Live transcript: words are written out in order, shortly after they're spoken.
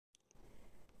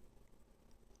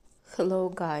Hello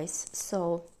guys,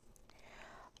 so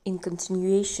in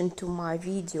continuation to my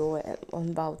video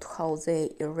about how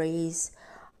they erase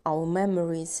our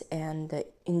memories and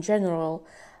in general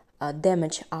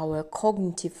damage our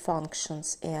cognitive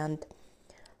functions and,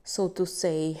 so to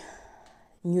say,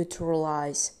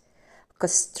 neutralize,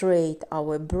 castrate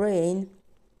our brain,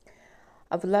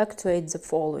 I would like to add the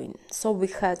following. So we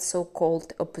had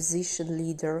so-called opposition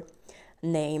leader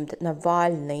named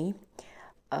Navalny,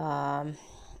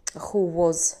 who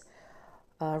was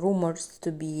rumored to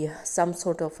be some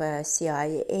sort of a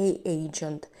CIA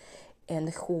agent and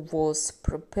who was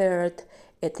prepared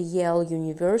at Yale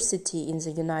University in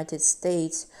the United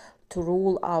States to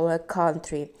rule our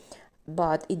country.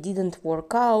 But it didn't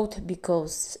work out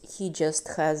because he just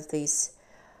has this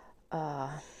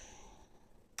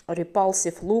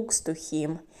repulsive looks to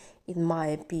him, in my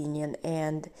opinion,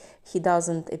 and he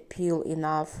doesn't appeal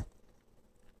enough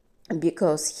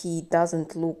because he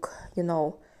doesn't look,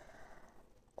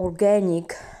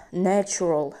 organic,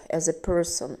 natural as a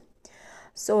person.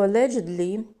 So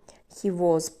allegedly he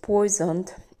was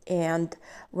poisoned, and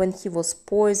when he was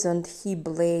poisoned he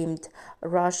blamed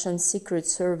Russian Secret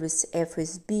Service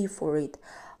FSB for it,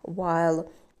 while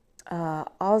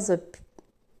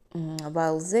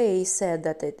they said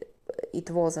that it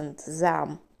wasn't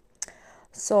them.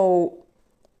 So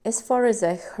as far as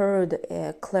I heard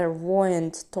a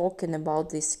clairvoyant talking about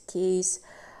this case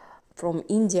from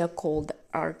India called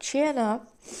Archena,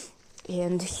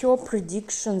 and her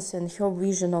predictions and her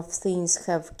vision of things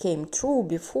have came true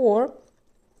before.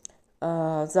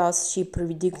 Thus she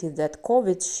predicted that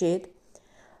COVID shit.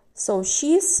 So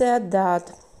she said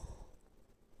that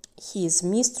his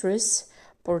mistress,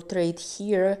 portrayed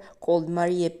here, called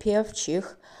Maria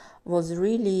Pevchikh, was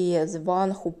really the one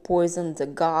who poisoned the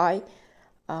guy,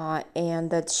 and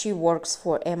that she works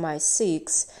for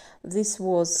Mi6. This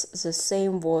was the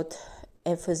same what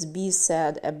FSB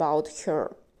said about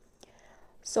her.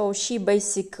 So she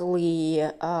basically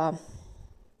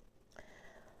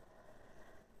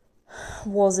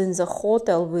was in the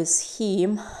hotel with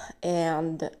him,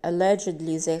 and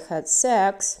allegedly they had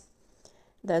sex.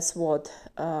 That's what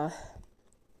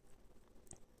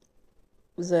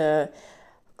the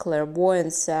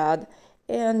clairvoyant said.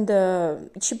 And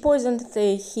she poisoned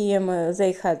him,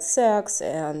 they had sex,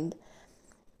 and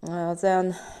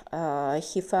then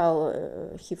he fell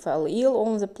ill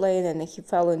on the plane and he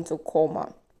fell into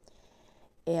coma.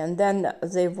 And then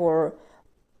they were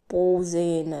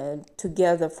posing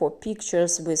together for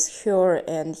pictures with her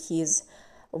and his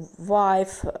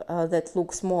wife that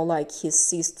looks more like his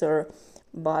sister,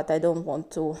 but I don't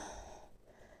want to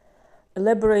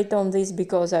elaborate on this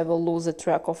because I will lose a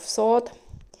track of thought.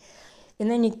 In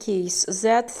any case,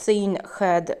 that thing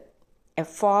had a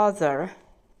father,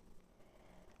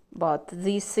 but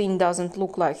this thing doesn't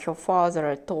look like her father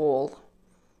at all.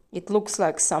 It looks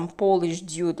like some Polish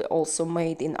dude also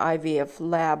made in IVF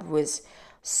lab with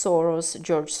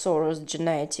George Soros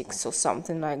genetics or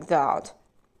something like that.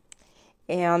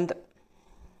 And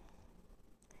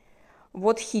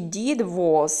what he did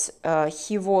was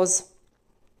he was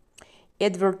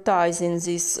advertising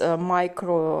these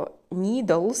micro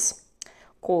needles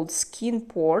called Skin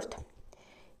Port,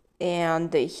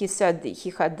 and he said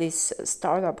he had this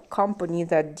startup company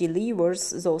that delivers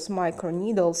those micro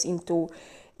needles into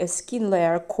a skin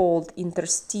layer called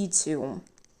interstitium,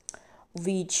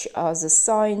 which the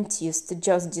scientists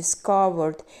just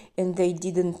discovered and they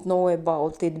didn't know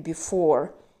about it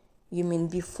before. You mean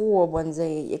before, when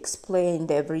they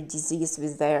explained every disease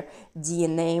with their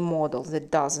DNA model that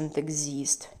doesn't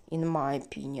exist, in my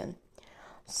opinion.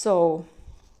 So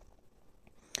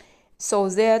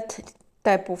that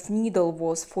type of needle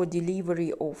was for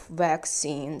delivery of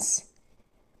vaccines.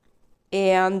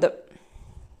 And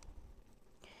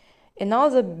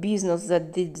another business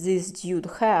that this dude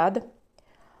had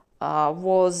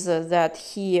was that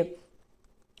he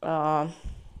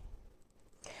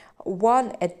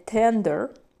won a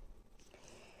tender,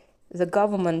 the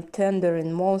government tender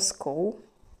in Moscow,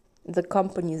 the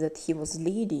company that he was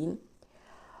leading.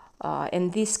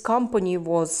 And this company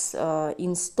was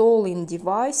installing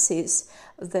devices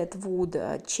that would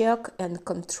check and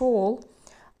control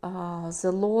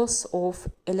the loss of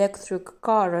electric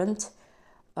current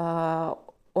on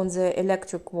the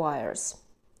electric wires.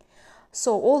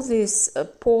 So all this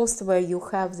post where you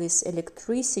have this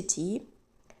electricity,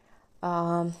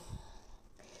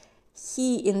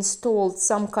 he installed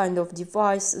some kind of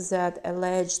device that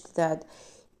alleged that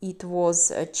it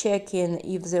was checking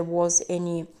if there was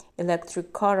any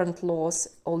electric current loss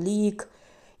or leak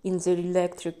in the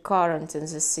electric current in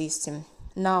the system.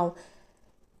 Now,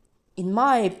 in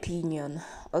my opinion,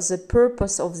 the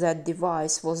purpose of that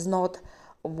device was not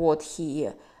what he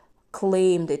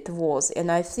claimed it was, and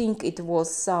I think it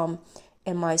was some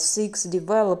Mi6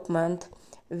 development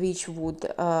which would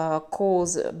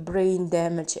cause brain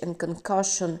damage and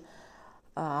concussion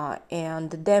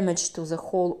and damage to the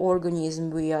whole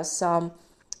organism via some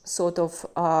sort of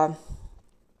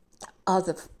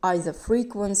either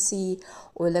frequency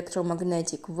or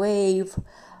electromagnetic wave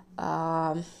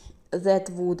that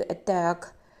would attack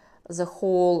the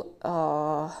whole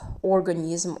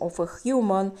organism of a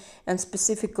human, and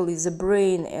specifically the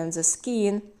brain and the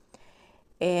skin.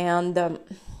 And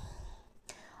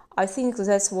I think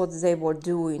that's what they were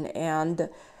doing. And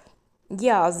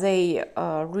yeah, they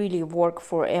really work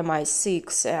for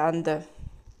Mi6, and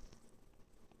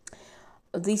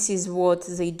this is what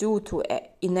they do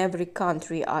in every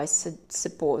country, I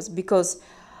suppose, because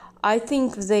I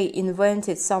think they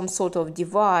invented some sort of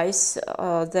device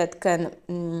that can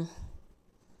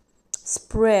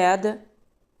spread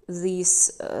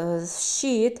this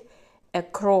shit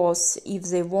across if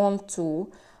they want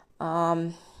to,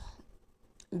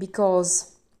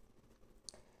 because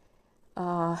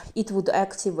it would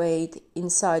activate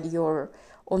inside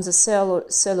on the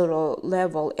cellular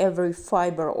level. Every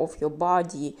fiber of your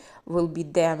body will be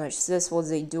damaged. That's what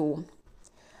they do.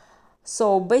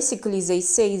 So basically they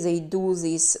say they do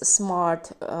these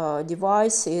smart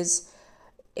devices,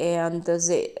 and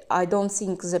I don't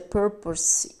think the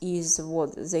purpose is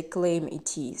what they claim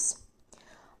it is.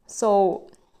 So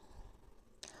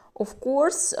of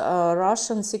course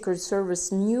Russian Secret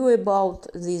Service knew about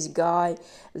this guy.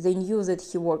 They knew that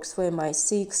he works for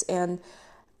Mi6, and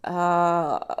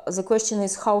the question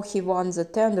is how he won the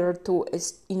tender to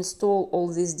install all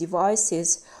these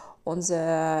devices on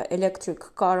the electric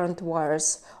current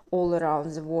wires all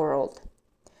around the world.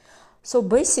 So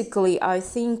basically, I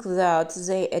think that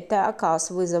they attack us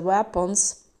with the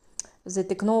weapons, the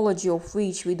technology of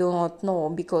which we do not know,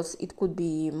 because it could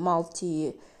be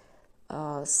multi-step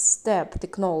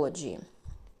technology.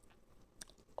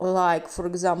 Like, for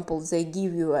example, they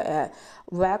give you a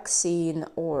vaccine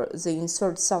or they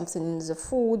insert something in the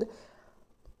food,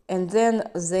 and then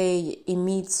they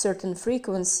emit certain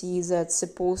frequencies that's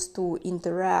supposed to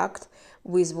interact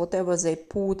with whatever they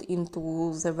put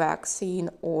into the vaccine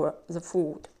or the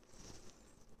food.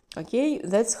 Okay,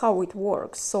 that's how it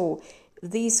works. So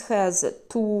this has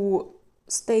two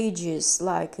stages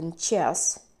like in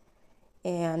chess,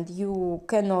 and you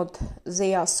cannot,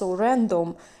 they are so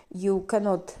random, you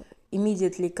cannot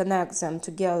immediately connect them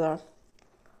together.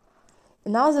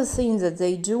 Another thing that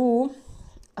they do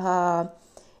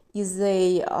is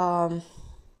they,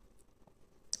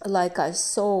 like I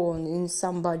saw in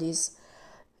somebody's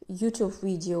YouTube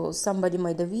video, somebody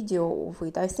made a video of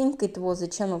it. I think it was a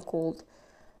channel called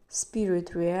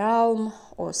Spirit Realm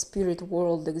or Spirit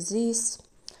World Exists.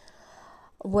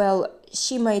 Well,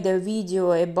 she made a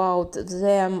video about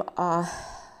them,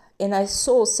 and I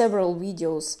saw several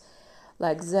videos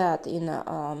like that in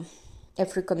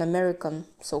African American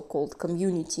so-called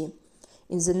community,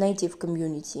 in the native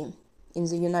community in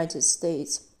the United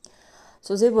States.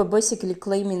 So they were basically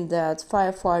claiming that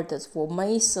firefighters were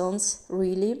Masons,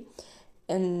 really,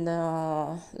 and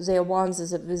they're ones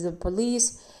with the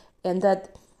police, and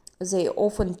that they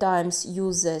oftentimes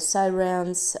use the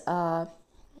sirens,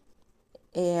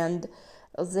 and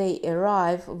they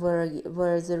arrive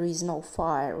where there is no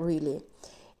fire, really,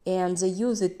 and they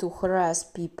use it to harass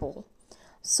people.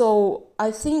 So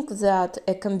I think that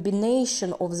a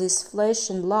combination of these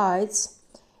flashing lights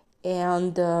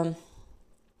and the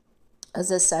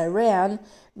siren,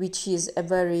 which is a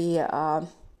very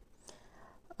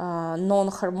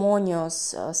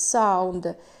non-harmonious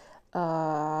sound,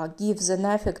 gives an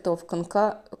effect of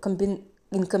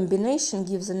in combination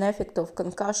gives an effect of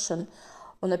concussion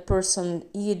on a person's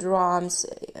eardrums,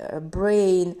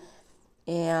 brain,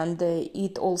 and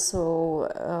it also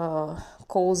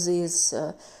causes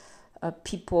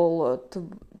people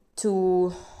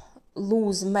to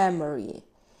lose memory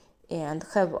and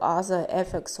have other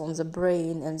effects on the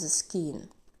brain and the skin.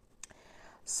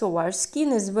 So our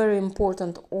skin is a very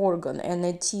important organ, and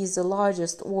it is the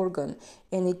largest organ,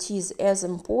 and it is as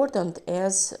important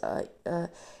as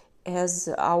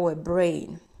our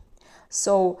brain.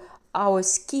 So our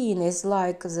skin is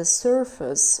like the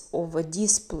surface of a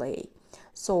display.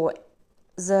 So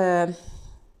the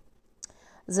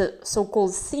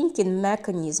so-called thinking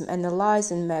mechanism,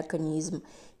 analyzing mechanism,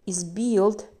 is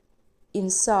built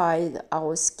inside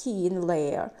our skin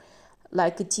layer,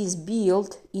 like it is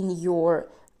built in your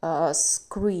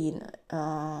screen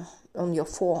on your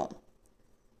phone.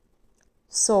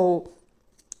 So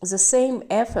the same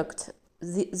effect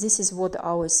this is what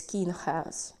our skin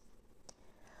has.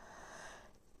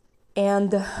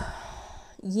 And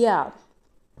yeah,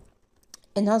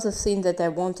 another thing that I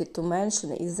wanted to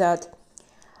mention is that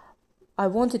I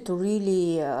wanted to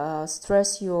really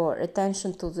stress your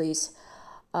attention to this,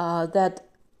 that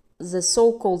the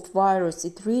so-called virus,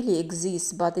 it really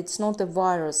exists, but it's not a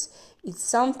virus. It's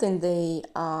something they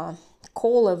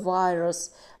call a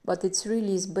virus, but it's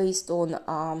really is based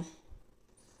on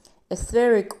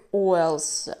etheric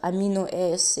oils, amino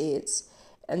acids,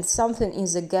 and something in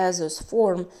the gaseous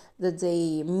form that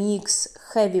they mix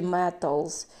heavy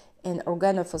metals and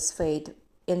organophosphate,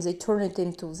 and they turn it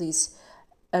into this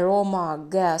aroma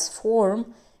gas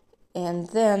form, and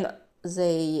then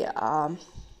they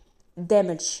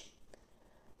damage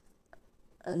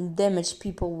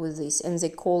people with this, and they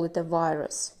call it a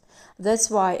virus. That's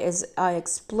why, as I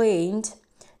explained,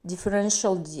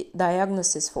 differential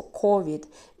diagnosis for COVID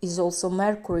is also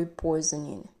mercury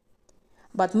poisoning.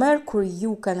 But mercury,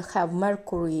 you can have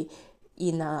mercury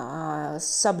in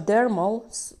subdermal,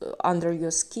 under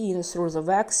your skin, through the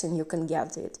vaccine, you can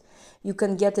get it. You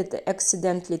can get it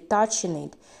accidentally touching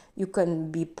it. You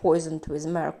can be poisoned with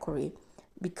mercury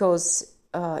because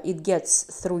it gets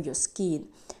through your skin.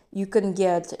 You can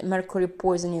get mercury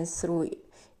poisoning through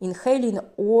inhaling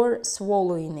or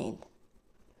swallowing it.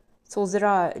 So there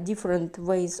are different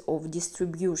ways of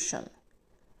distribution.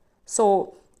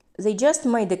 So they just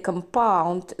made a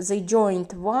compound, they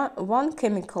joined one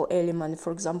chemical element,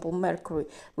 for example, mercury,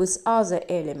 with other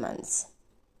elements.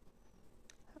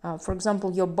 For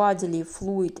example, your bodily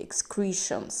fluid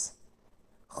excretions,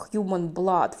 human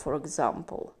blood, for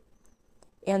example.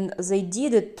 And they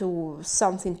did it to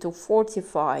something to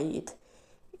fortify it,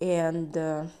 and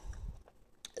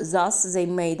thus they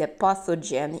made a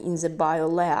pathogen in the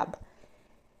biolab.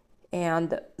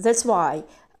 And that's why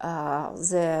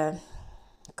the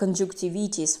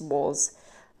conjunctivitis was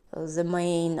the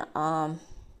main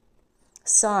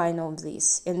sign of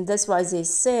this. And that's why they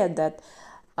said that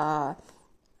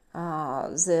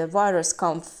the virus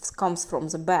comes from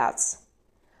the bats,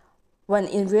 when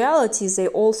in reality they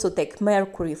also take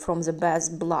mercury from the bat's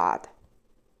blood,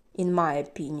 in my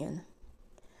opinion.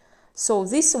 So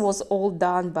this was all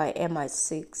done by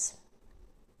Mi6,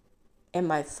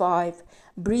 Mi5,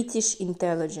 British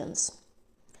intelligence.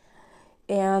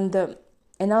 And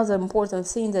another important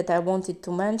thing that I wanted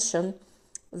to mention,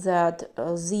 that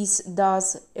this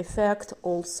does affect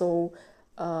also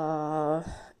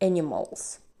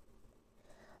animals.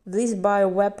 These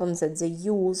bioweapons that they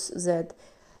use, that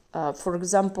for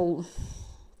example,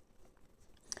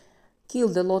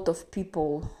 killed a lot of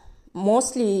people,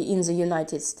 mostly in the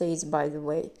United States, by the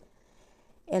way.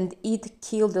 And it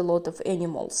killed a lot of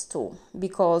animals too,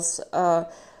 because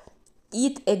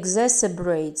it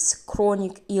exacerbates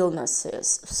chronic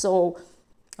illnesses. So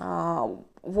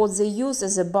what they use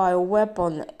as a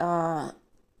bioweapon,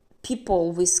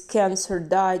 people with cancer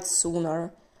died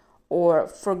sooner, or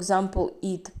for example,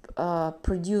 it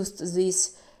produced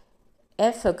this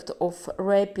effect of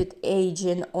rapid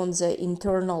aging on the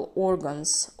internal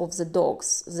organs of the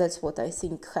dogs. That's what I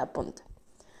think happened.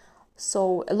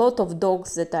 So a lot of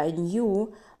dogs that I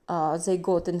knew, they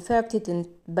got infected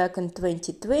back in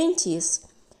 2020s,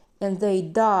 and they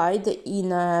died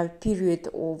in a period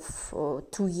of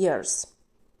 2 years.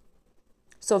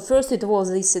 So first it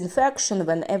was this infection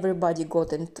when everybody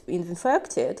got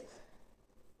infected,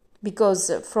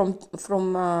 because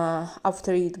from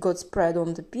after it got spread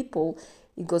on the people,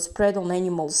 it got spread on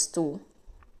animals too.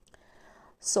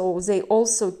 So they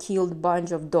also killed a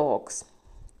bunch of dogs.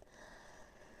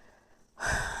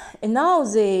 And now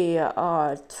they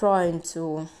are trying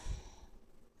to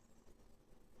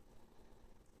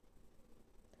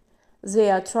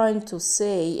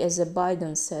say, as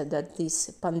Biden said, that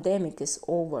this pandemic is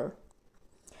over.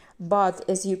 But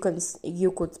as you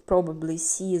could probably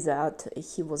see that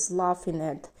he was laughing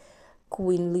at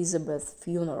Queen Elizabeth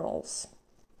funerals.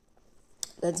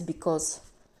 That's because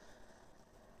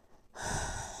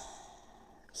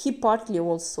he partly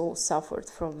also suffered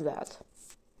from that.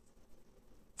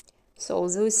 So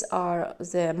these are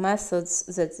the methods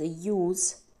that they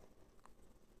use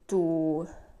to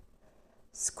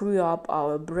screw up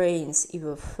our brains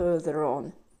even further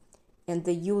on. And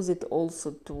they use it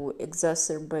also to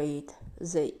exacerbate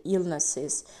the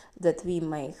illnesses that we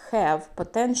may have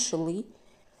potentially,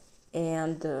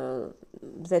 and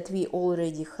that we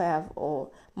already have or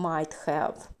might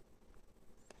have.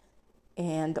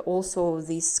 And also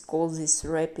this causes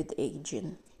rapid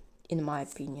aging, in my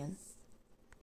opinion.